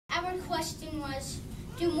our question was,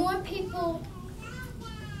 do more people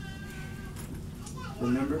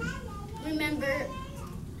remember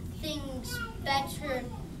things better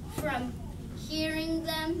from hearing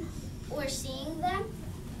them or seeing them?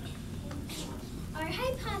 Our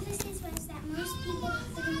hypothesis was that most people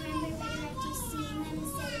would remember better after seeing them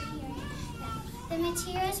instead of hearing them. The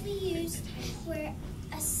materials we used were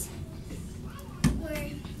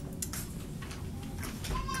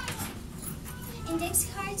index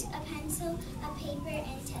cards, a pencil, a paper,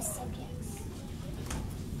 and test subjects.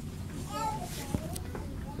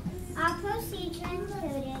 Our procedure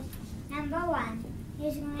included, number 1,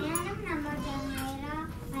 using a random number generator,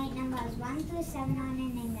 write numbers 1 through 7 on an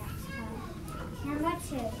index card. Number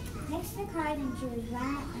 2, mix the card and choose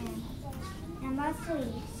one at random. Number 3,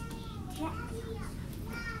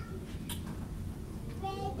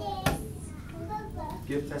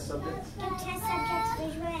 give test subjects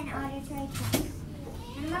visual and auditory tests.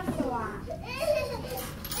 Number 4,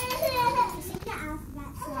 sing the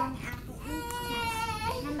alphabet song after each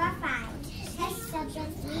test. Number 5, test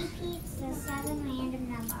subjects repeats the 7 random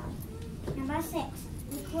numbers. Number 6,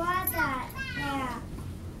 record their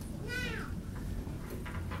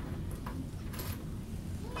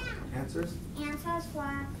answers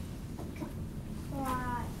for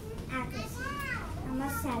accuracy. Number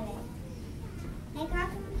 7, make our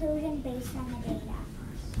conclusion based on the data.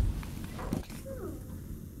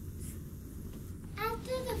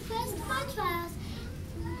 After the first 4 trials,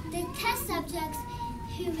 the test subjects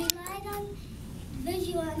who relied on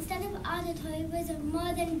visual instead of auditory was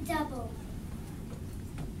more than double.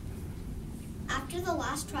 After the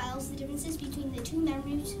last trials, the differences between the two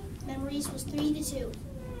memories was 3 to 2.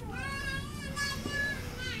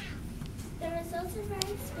 The results of our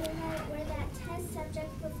experiment were that test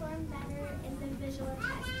subjects performed better in the visual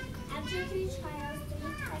test. After 3 trials,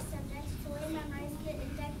 3 test subjects fully memorized the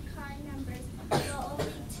index card numbers, while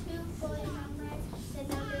only 2 fully memorized the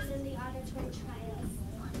numbers in the auditory trials.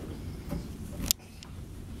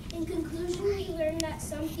 In conclusion, we learned that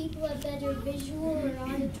some people have better visual or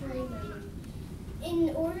auditory memory. In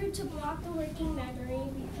order to block the working memory,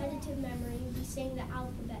 repetitive memory, we sang the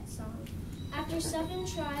alphabet song. After 7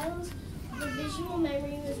 trials, the visual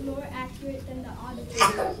memory was more accurate than the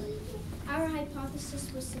auditory memory. Our hypothesis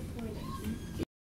was supported.